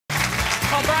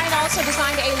Well, Brian also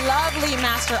designed a lovely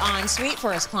master ensuite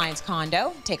for his client's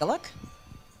condo. Take a look.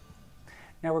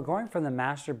 Now we're going from the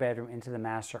master bedroom into the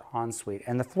master ensuite,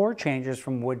 and the floor changes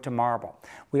from wood to marble.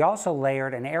 We also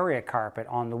layered an area carpet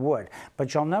on the wood,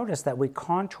 but you'll notice that we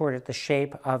contoured it the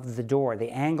shape of the door, the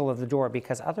angle of the door,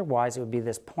 because otherwise it would be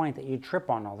this point that you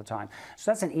trip on all the time. So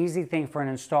that's an easy thing for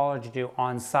an installer to do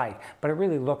on site, but it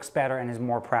really looks better and is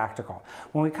more practical.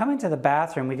 When we come into the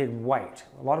bathroom, we did white,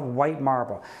 a lot of white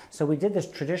marble. So we did this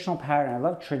traditional pattern. I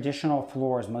love traditional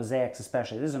floors, mosaics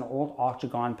especially. This is an old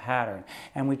octagon pattern,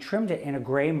 and we trimmed it in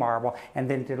a gray marble and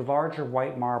then did larger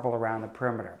white marble around the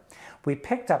perimeter. We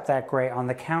picked up that gray on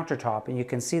the countertop, and you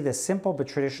can see this simple but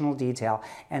traditional detail,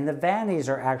 and the vanities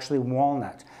are actually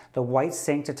walnut. The white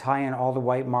sink to tie in all the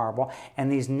white marble, and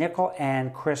these nickel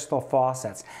and crystal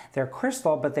faucets. They're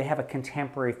crystal, but they have a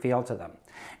contemporary feel to them.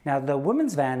 Now the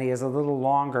women's vanity is a little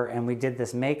longer, and we did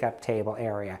this makeup table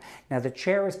area. Now the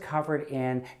chair is covered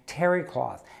in terry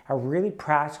cloth, a really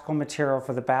practical material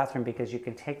for the bathroom because you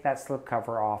can take that slip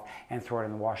cover off and throw it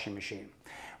in the washing machine.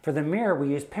 For the mirror,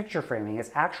 we used picture framing. It's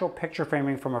actual picture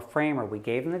framing from a framer. We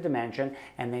gave them the dimension,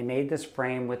 and they made this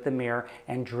frame with the mirror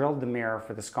and drilled the mirror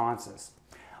for the sconces.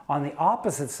 On the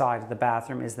opposite side of the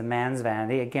bathroom is the man's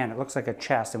vanity. Again, it looks like a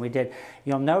chest, and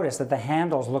you'll notice that the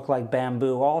handles look like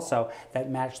bamboo also that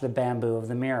match the bamboo of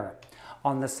the mirror.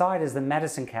 On the side is the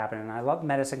medicine cabinet, and I love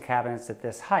medicine cabinets at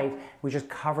this height. We just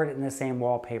covered it in the same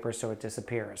wallpaper so it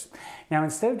disappears. Now,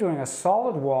 instead of doing a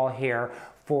solid wall here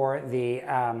for the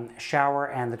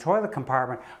shower and the toilet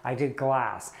compartment, I did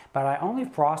glass, but I only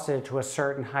frosted it to a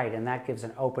certain height, and that gives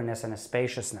an openness and a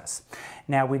spaciousness.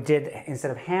 Now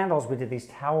instead of handles, we did these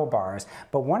towel bars,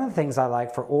 but one of the things I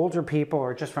like for older people,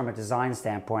 or just from a design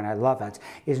standpoint, I love it,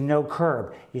 is no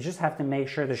curb. You just have to make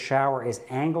sure the shower is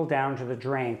angled down to the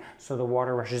drain so the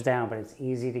water rushes down, but it's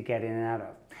easy to get in and out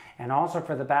of. And also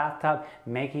for the bathtub,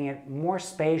 making it more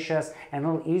spacious and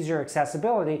a little easier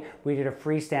accessibility, we did a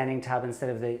freestanding tub instead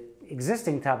of the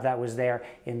existing tub that was there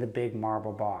in the big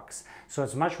marble box. So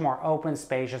it's much more open,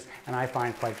 spacious, and I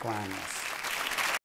find quite glamorous.